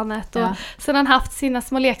flygplanet. Och sen har han haft sina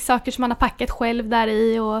små leksaker som han har packat själv där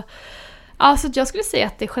i. Och så jag skulle säga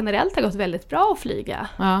att det generellt har gått väldigt bra att flyga.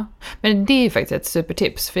 Ja, men det är ju faktiskt ett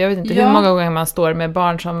supertips. För jag vet inte hur många gånger man står med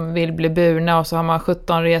barn som vill bli burna och så har man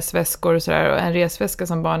 17 resväskor och sådär. Och en resväska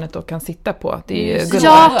som barnet då kan sitta på. Det är ju guld.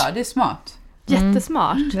 Ja, det är smart.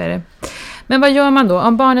 Jättesmart. Det är det. Men vad gör man då?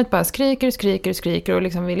 Om barnet bara skriker och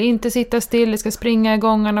liksom vill inte sitta still, det ska springa i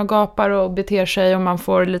gångarna och gapar och beter sig och man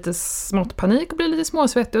får lite smått panik och blir lite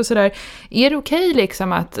småsvettig och sådär. Är det okej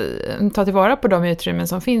liksom att ta tillvara på de utrymmen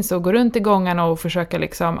som finns och gå runt i gångarna och försöka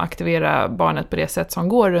liksom aktivera barnet på det sätt som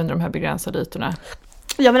går under de här begränsade ytorna?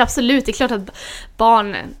 Ja, men absolut. Det är klart att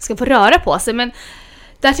barn ska få röra på sig, men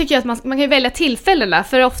där tycker jag att man kan ju välja tillfällena,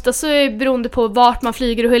 för ofta så är beroende på vart man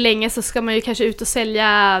flyger och hur länge så ska man ju kanske ut och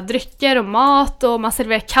sälja drycker och mat och man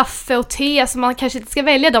serverar kaffe och te, så man kanske inte ska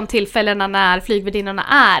välja de tillfällena när flygvärdinnorna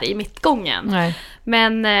är i mittgången. Nej.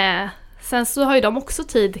 Men sen så har ju de också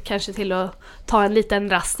tid kanske till att ta en liten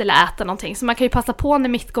rast eller äta någonting, så man kan ju passa på när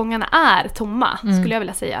mittgångarna är tomma, skulle jag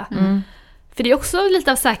vilja säga. För det är också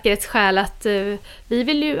lite av säkerhetsskäl att vi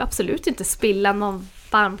vill ju absolut inte spilla någon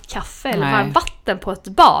varm kaffe eller varm vatten på ett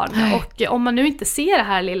barn. Och om man nu inte ser det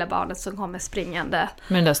här lilla barnet som kommer springande.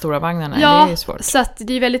 Med den där stora vagnen, det är ju svårt. Så att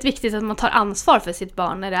det är väldigt viktigt att man tar ansvar för sitt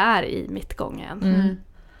barn när det är i mittgången.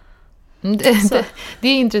 Det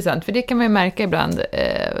är intressant, för det kan man ju märka ibland.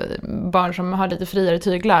 Barn som har lite friare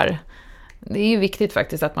tyglar. Det är ju viktigt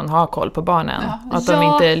faktiskt att man har koll på barnen. Att de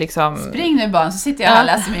inte liksom... Spring nu barn, så sitter jag här och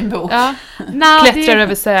läser min bok. Klättrar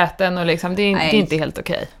över säten och liksom, det är inte helt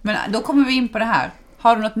okej. Men då kommer vi in på det här.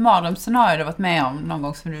 Har du något mardrömsscenario du varit med om någon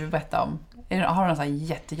gång som du vill berätta om? Har du någon sån här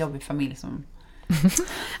jättejobbig familj som...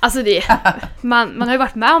 Alltså man har ju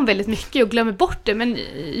varit med om väldigt mycket och glömmer bort det, men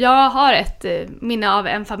jag har ett minne av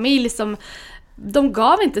en familj som de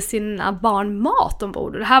gav inte sina barn mat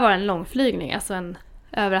ombord. Det här var en långflygning, alltså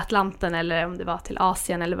över Atlanten eller om det var till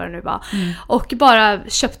Asien eller vad det nu var. Och bara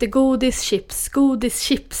köpte godis,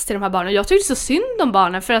 chips till de här barnen. Jag tyckte så synd om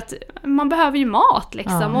barnen, för att man behöver ju mat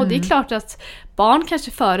liksom. Och det är klart att barn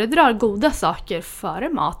kanske föredrar goda saker före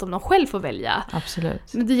mat om de själv får välja.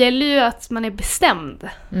 Absolut. Men det gäller ju att man är bestämd.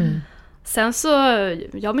 Sen så,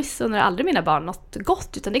 jag missunnar aldrig mina barn något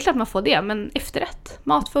gott, utan det är klart man får det, men efterrätt,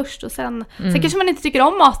 mat först och sen kanske man inte tycker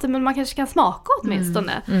om maten, men man kanske kan smaka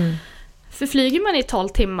åtminstone. För flyger man i 12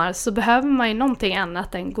 timmar så behöver man ju någonting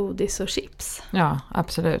annat än godis och chips. Ja,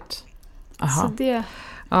 absolut. Aha. Så det...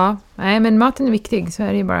 Ja, nej, men maten är viktig, så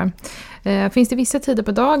är det ju bara. Finns det vissa tider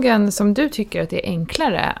på dagen som du tycker att det är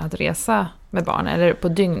enklare att resa med barn? Eller på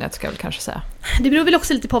dygnet ska jag väl kanske säga. Det beror väl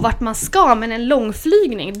också lite på vart man ska, men en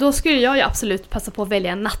långflygning, då skulle jag ju absolut passa på att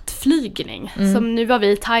välja en nattflygning. Som nu var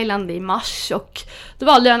vi i Thailand i mars och då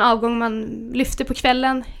valde jag en avgång man lyfte på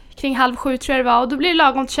kvällen, kring 6:30 tror jag det var. Och då blir det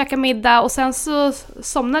lagom att käka middag och sen så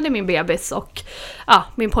somnade min bebis och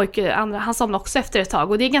min pojke, han somnade också efter ett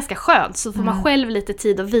tag. Och det är ganska skönt, så får man själv lite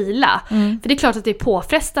tid att vila. För det är klart att det är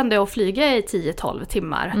påfrestande att flyga i 10-12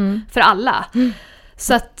 timmar för alla.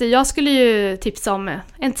 Så att jag skulle ju tipsa om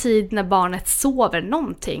en tid när barnet sover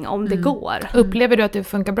någonting, om det går. Upplever du att det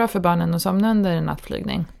funkar bra för barnen att somna under en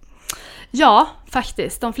nattflygning? Ja,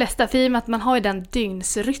 faktiskt. De flesta, för i och med att man har ju den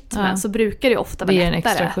dygnsrytmen så brukar det ofta vara lättare. Det är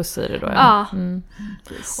en extra skjuts i det då. Ja.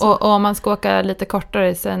 Och om man ska åka lite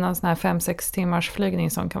kortare, säg någon sån här 5-6 timmars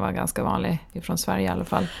flygning som kan vara ganska vanlig från Sverige i alla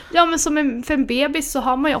fall. Ja, men för en bebis så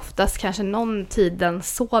har man ju oftast kanske någon tid den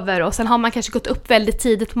sover och sen har man kanske gått upp väldigt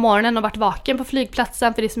tidigt på morgonen och varit vaken på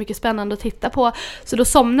flygplatsen för det är så mycket spännande att titta på. Så då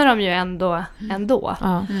somnar de ju ändå.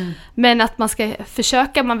 Men att man ska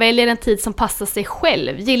försöka, man väljer en tid som passar sig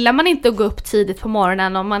själv. Gillar man inte att gå upp tidigt på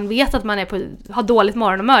morgonen och man vet att man har dåligt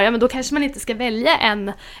morgonhumör, men då kanske man inte ska välja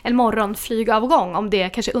en morgonflygavgång om det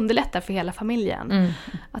kanske underlättar för hela familjen.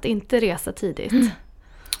 Att inte resa tidigt.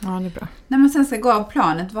 Ja, det är bra. När man sen ska gå av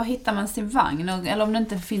planet, var hittar man sin vagn? Eller om det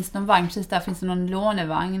inte finns någon vagn precis där, finns det någon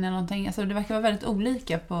lånevagn eller någonting? Alltså det verkar vara väldigt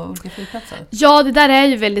olika på olika flygplatser. Ja, det där är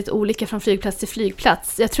ju väldigt olika från flygplats till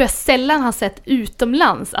flygplats. Jag tror jag sällan har sett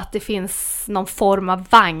utomlands att det finns någon form av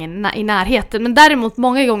vagn i närheten. Men däremot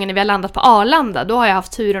många gånger när vi har landat på Arlanda, då har jag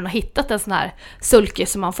haft turen och hittat en sån här sulky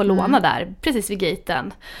som man får låna där, precis vid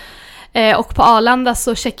gaten. Och på Arlanda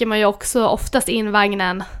så checkar man ju också oftast in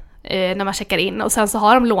vagnen när man checkar in och sen så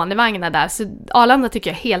har de lånevagnar där, så Arlanda tycker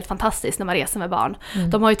jag är helt fantastiskt när man reser med barn.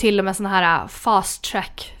 De har ju till och med såna här fast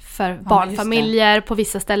track för barnfamiljer på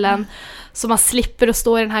vissa ställen, så man slipper att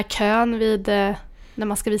stå i den här kön vid när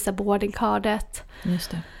man ska visa boardingcardet.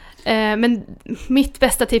 Just det. Men mitt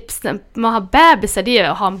bästa tips när man har bebisar, det är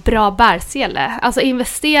att ha en bra bärsele. Alltså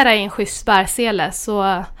investera i en schysst bärsele,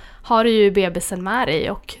 så har du ju bebisen med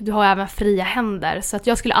dig och du har även fria händer. Så att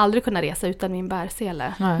jag skulle aldrig kunna resa utan min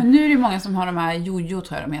bärsele. Nej. Men nu är det många som har de här jojo,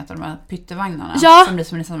 tror jag de heter, de här pyttevagnarna. Ja. Som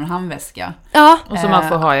blir som en handväska. Ja. Och som man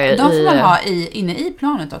får ha de får man ha inne i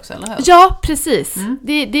planet också, eller hur? Ja, precis.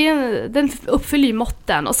 Den uppfyller ju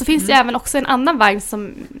måtten. Och så finns det även också en annan vagn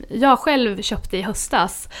som jag själv köpte i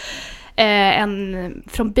höstas.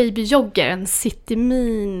 Från Baby Jogger, en City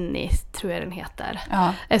Mini tror jag den heter.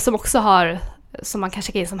 Ja. Som också har, som man kan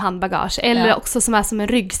checka in som handbagage. Eller också som är som en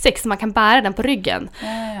ryggsäck, så man kan bära den på ryggen.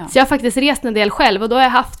 Ja. Så jag har faktiskt rest en del själv. Och då har jag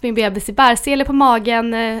haft min bebis i bärsele på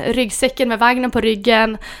magen, ryggsäcken med vagnen på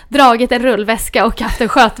ryggen, dragit en rullväska och haft en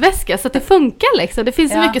skötväska. Så att det funkar liksom. Det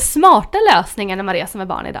finns så mycket smarta lösningar när man reser med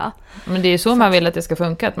barn idag. Men det är ju så man vill att det ska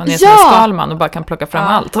funka. Att man är som en Skalman och bara kan plocka fram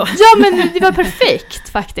allt. Ja, men det var perfekt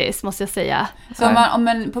faktiskt, måste jag säga. Så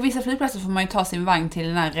på vissa flygplatser får man ju ta sin vagn till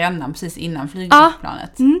den här rännan precis innan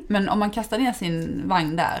flygplanet. Men om man kastar ner sin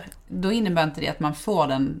vagn där, då innebär inte det att man får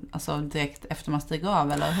den alltså direkt efter man stiger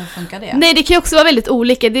av, eller hur funkar det? Nej, det kan ju också vara väldigt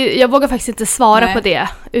olika. Jag vågar faktiskt inte svara på det.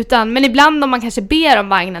 Men ibland om man kanske ber om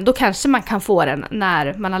vagnen, då kanske man kan få den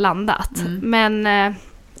när man har landat. Men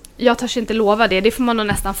jag törs inte lova det. Det får man nog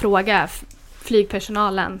nästan fråga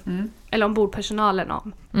flygpersonalen eller ombordpersonalen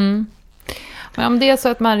om. Men om det är så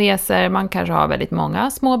att man reser, man kanske har väldigt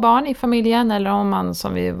många små barn i familjen, eller om man,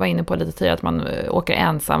 som vi var inne på lite tidigare, att man åker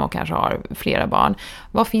ensam och kanske har flera barn.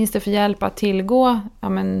 Vad finns det för hjälp att tillgå? Ja,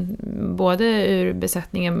 men, både ur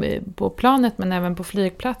besättningen på planet men även på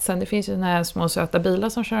flygplatsen. Det finns ju såna här små söta bilar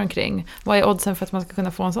som kör omkring. Vad är oddsen för att man ska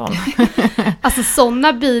kunna få en sån? Alltså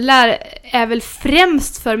sådana bilar är väl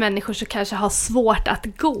främst för människor som kanske har svårt att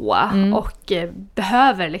gå och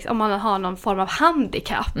behöver, liksom, om man har någon form av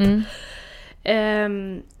handikapp.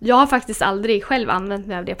 Jag har faktiskt aldrig själv använt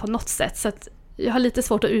mig av det på något sätt, så att jag har lite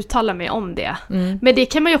svårt att uttala mig om det. Men det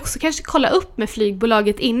kan man ju också kanske kolla upp med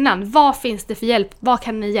flygbolaget innan. Vad finns det för hjälp? Vad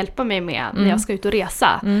kan ni hjälpa mig med när jag ska ut och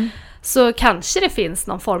resa? Så kanske det finns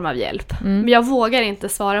någon form av hjälp. Men jag vågar inte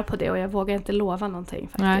svara på det och jag vågar inte lova någonting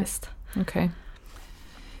faktiskt. Okay.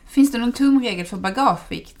 Finns det någon tumregel för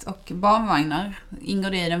bagagevikt och barnvagnar? Ingår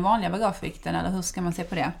det i den vanliga bagagevikten, eller hur ska man se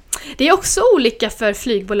på det? Det är också olika för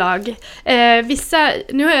flygbolag.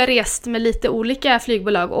 Nu har jag rest med lite olika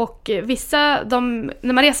flygbolag och vissa,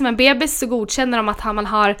 när man reser med en bebis så godkänner de att man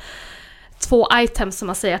har 2 items, som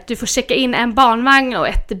man säger, att du får checka in en barnvagn och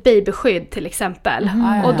ett babyskydd till exempel.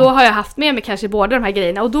 Och då har jag haft med mig kanske båda de här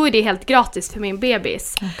grejerna och då är det helt gratis för min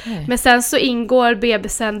bebis. Men sen så ingår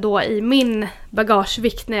bebisen då i min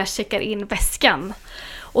bagagevikt när jag checkar in väskan.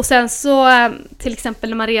 Och sen så till exempel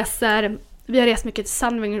när man reser, vi har rest mycket till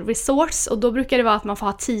Sunwing Resorts och då brukar det vara att man får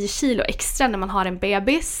ha 10 kilo extra när man har en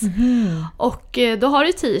bebis. Och då har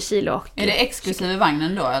du 10 kilo. Är det exklusive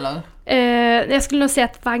vagnen då, eller? Jag skulle nog säga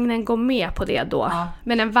att vagnen går med på det då.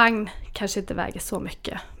 Men en vagn kanske inte väger så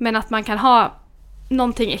mycket. Men att man kan ha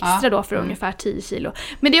någonting extra då för ungefär 10 kilo.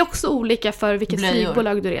 Men det är också olika för vilket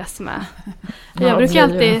flygbolag du reser med. Jag brukar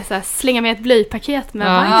alltid så här, slänga med ett blöjpaket med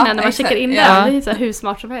vagnen när man checkar in där. Det är så här hur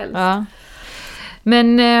smart som helst. Ja.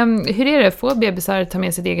 Men hur är det? Får bebisar ta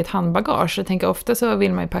med sitt eget handbagage? Jag tänker ofta så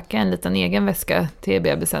vill man ju packa en liten egen väska till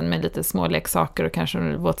bebisen med lite små leksaker och kanske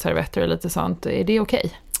våtservetter och lite sånt. Är det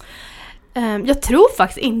okej? Jag tror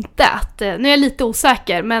faktiskt inte att, nu är jag lite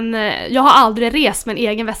osäker, men jag har aldrig rest med en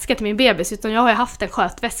egen väska till min bebis, utan jag har ju haft en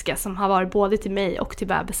skötväska som har varit både till mig och till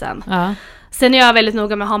bebisen. Sen är jag väldigt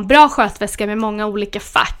noga med att ha en bra skötväska med många olika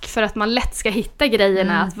fack för att man lätt ska hitta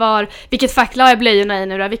grejerna. Vilket fack la jag blöjorna i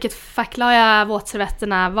nu då? Vilket fack la jag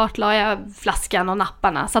våtservetterna? Vart la jag flaskan och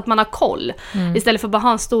napparna? Så att man har koll. Istället för att bara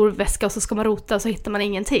ha en stor väska och så ska man rota och så hittar man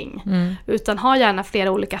ingenting. Utan ha gärna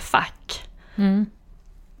flera olika fack.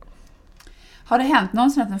 Har det hänt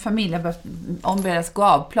någonsin att en familj har behövt ombedas gå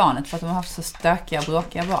av planet för att de har haft så stökiga och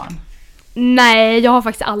bråkiga barn? Nej, jag har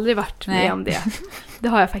faktiskt aldrig varit med om det. Det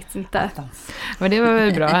har jag faktiskt inte. Men det var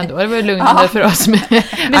väl bra ändå. Det var lugnande för oss med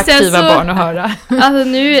aktiva barn att höra. Alltså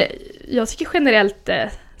nu, jag tycker generellt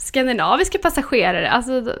skandinaviska passagerare,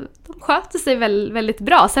 alltså de sköter sig väldigt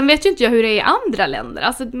bra. Sen vet ju inte jag hur det är i andra länder.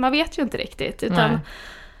 Alltså man vet ju inte riktigt. Utan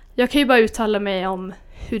jag kan ju bara uttala mig om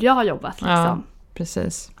hur jag har jobbat. Liksom. Ja,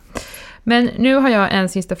 precis. Men nu har jag en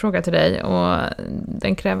sista fråga till dig och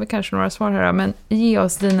den kräver kanske några svar här. Men ge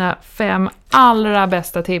oss dina 5 allra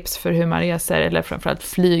bästa tips för hur man reser eller framförallt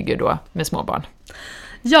flyger då med småbarn.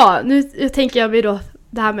 Ja, nu tänker jag mig då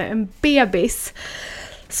det här med en bebis.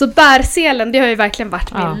 Så bärselen, det har ju verkligen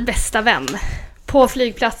varit min bästa vän på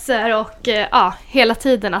flygplatser och hela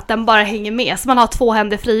tiden att den bara hänger med. Så man har 2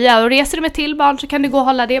 händer fria och reser du med till barn så kan du gå och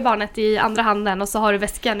hålla det barnet i andra handen och så har du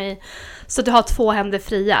väskan i, så du har 2 händer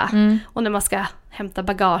fria. Och när man ska hämta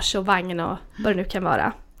bagage och vagn och vad det nu kan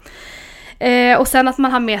vara. Och sen att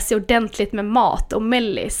man har med sig ordentligt med mat och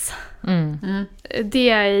mellis. Det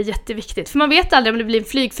är jätteviktigt. För man vet aldrig om det blir en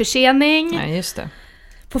flygförsening. Nej, just det.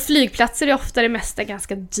 På flygplatser är ofta det mesta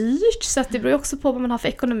ganska dyrt, så att det beror också på vad man har för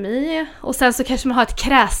ekonomi. Och sen så kanske man har ett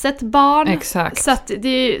kräset barn. Exakt. Så att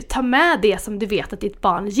ta med det som du vet att ditt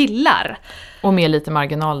barn gillar. Och med lite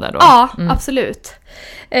marginal där då. Ja, absolut.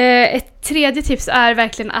 Ett tredje tips är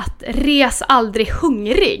verkligen att res aldrig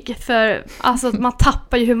hungrig. För alltså, man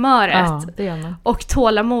tappar ju humöret. Ja, det gör man. Och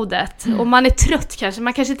tålamodet. Och man är trött kanske.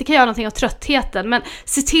 Man kanske inte kan göra någonting av tröttheten. Men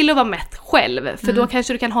se till att vara mätt själv. För då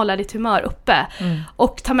kanske du kan hålla ditt humör uppe.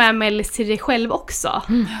 Och ta med mellis till dig själv också.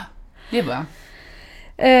 Det är bra.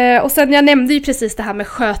 Och sen jag nämnde ju precis det här med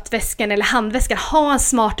skötväskan eller handväskan. Ha en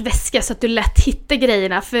smart väska så att du lätt hittar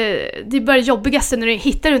grejerna. För det är bara det jobbigaste när du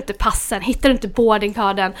hittar inte passen, hittar du inte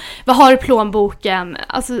boardingcarden. Vad har du i plånboken?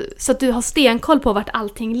 Alltså, så att du har stenkoll på vart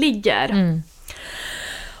allting ligger.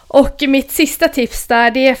 Och mitt sista tips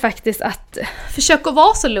där, det är faktiskt att försöka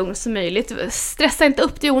vara så lugn som möjligt. Stressa inte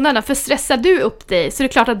upp dig i onödan, för stressar du upp dig så är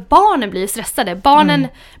det klart att barnen blir stressade. Barnen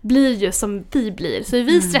blir ju som vi blir. Så är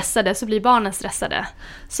vi stressade så blir barnen stressade.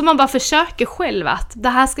 Så man bara försöker själv att det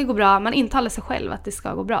här ska gå bra. Man intalar sig själv att det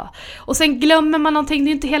ska gå bra. Och sen glömmer man någonting, det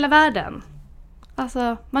är ju inte hela världen.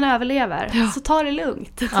 Alltså, man överlever. Så ta det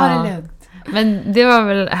lugnt. Ta det lugnt. Men det var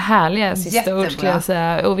väl härliga sista Jättebra. ord skulle jag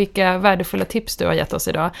säga. Och vilka värdefulla tips du har gett oss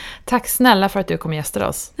idag. Tack snälla för att du kom och gästade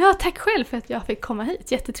oss. Ja, tack själv för att jag fick komma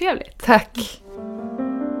hit. Jättetrevligt. Tack.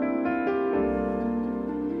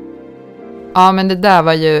 Ja, men det där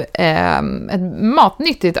var ju ett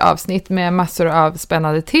matnyttigt avsnitt med massor av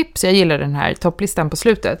spännande tips. Jag gillar den här topplistan på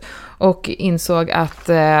slutet. Och insåg att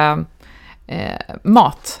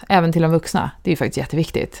mat, även till de vuxna, det är ju faktiskt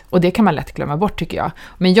jätteviktigt. Och det kan man lätt glömma bort tycker jag.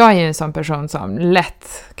 Men jag är ju en sån person som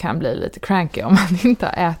lätt kan bli lite cranky om man inte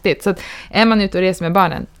har ätit. Så att är man ute och reser med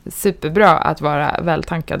barnen, superbra att vara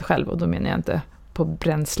vältankad själv. Och då menar jag inte på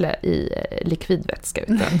bränsle i likvidvätska.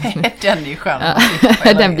 Utan Den är ju skön.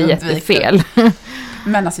 den blir jättefel.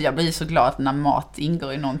 Men alltså jag blir så glad när mat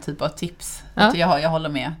ingår i någon typ av tips. Ja. Jag håller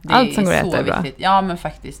med. Det Allt som går är att så äta är viktigt. bra. Ja, men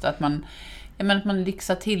faktiskt. Att man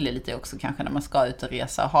lyxar till det lite också kanske när man ska ut och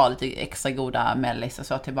resa. Ha lite extra goda mellis och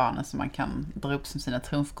så till barnen som man kan dra upp som sina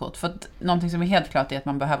trumfkort. För att någonting som är helt klart är att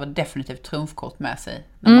man behöver definitivt trumfkort med sig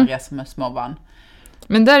när man reser med små barn.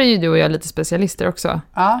 Men där är ju du och jag lite specialister också.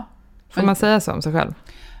 Ja. Får man säga så om sig själv?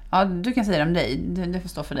 Ja, du kan säga det om dig. Det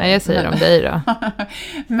förstår för dig. Nej, jag säger om dig då.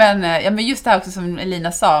 men just det här också som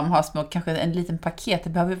Elina sa om ha små, kanske en liten paket. Det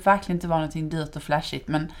behöver verkligen inte vara någonting dyrt och flashigt.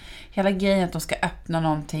 Men hela grejen att de ska öppna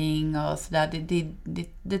någonting och sådär.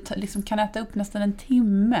 Det liksom kan äta upp nästan en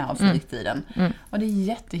timme av flygtiden. Och det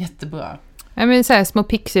är jättebra. Ja, men så här, små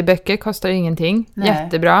Pixie-böcker kostar ju ingenting. Nej.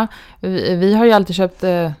 Jättebra. Vi har ju alltid köpt,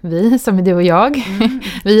 vi som är du och jag,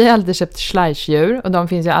 vi har alltid köpt schleichdjur och de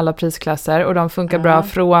finns i alla prisklasser och de funkar bra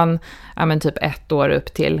från typ 1 år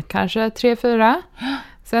upp till kanske 3-4.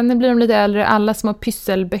 Sen blir de lite äldre, alla små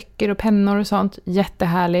pysselböcker och pennor och sånt.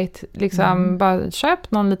 Jättehärligt. Liksom bara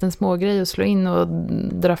köp någon liten smågrej och slå in och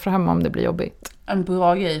dra fram om det blir jobbigt. En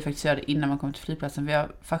bra grej är faktiskt att göra det innan man kommer till flygplatsen. Vi har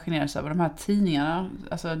fascinerats över de här tidningarna.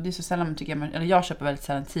 Alltså det är så sällan man tycker, eller jag köper väldigt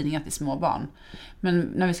sällan tidningar till små barn. Men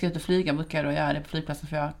när vi ska ut och flyga brukar jag då göra det på flygplatsen,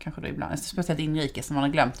 för jag kanske då ibland, speciellt inrikes när man har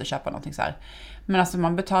glömt att köpa någonting så här. Men alltså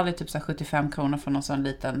man betalar typ så här 75 kronor för någon sån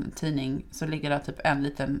liten tidning, så ligger det typ en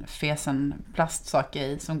liten fesen plastsak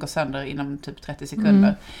i som går sönder inom typ 30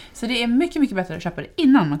 sekunder. Så det är mycket, mycket bättre att köpa det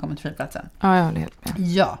innan man kommer till flygplatsen. Ja, jag håller helt med.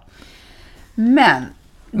 Ja. Men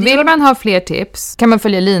vill man ha fler tips kan man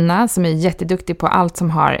följa Lina som är jätteduktig på allt som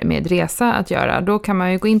har med resa att göra. Då kan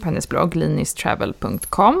man ju gå in på hennes blogg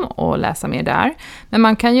linistravel.com och läsa mer där. Men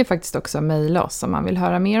man kan ju faktiskt också mejla oss om man vill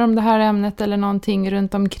höra mer om det här ämnet eller någonting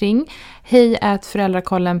runt omkring.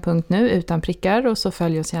 hej@föräldrakollen.nu utan prickar, och så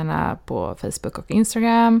följ oss gärna på Facebook och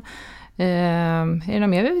Instagram. Är det något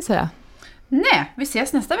mer vi vill säga? Nej, vi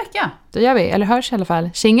ses nästa vecka. Då gör vi, eller hörs i alla fall.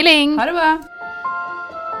 Tjingeling! Ha det bra!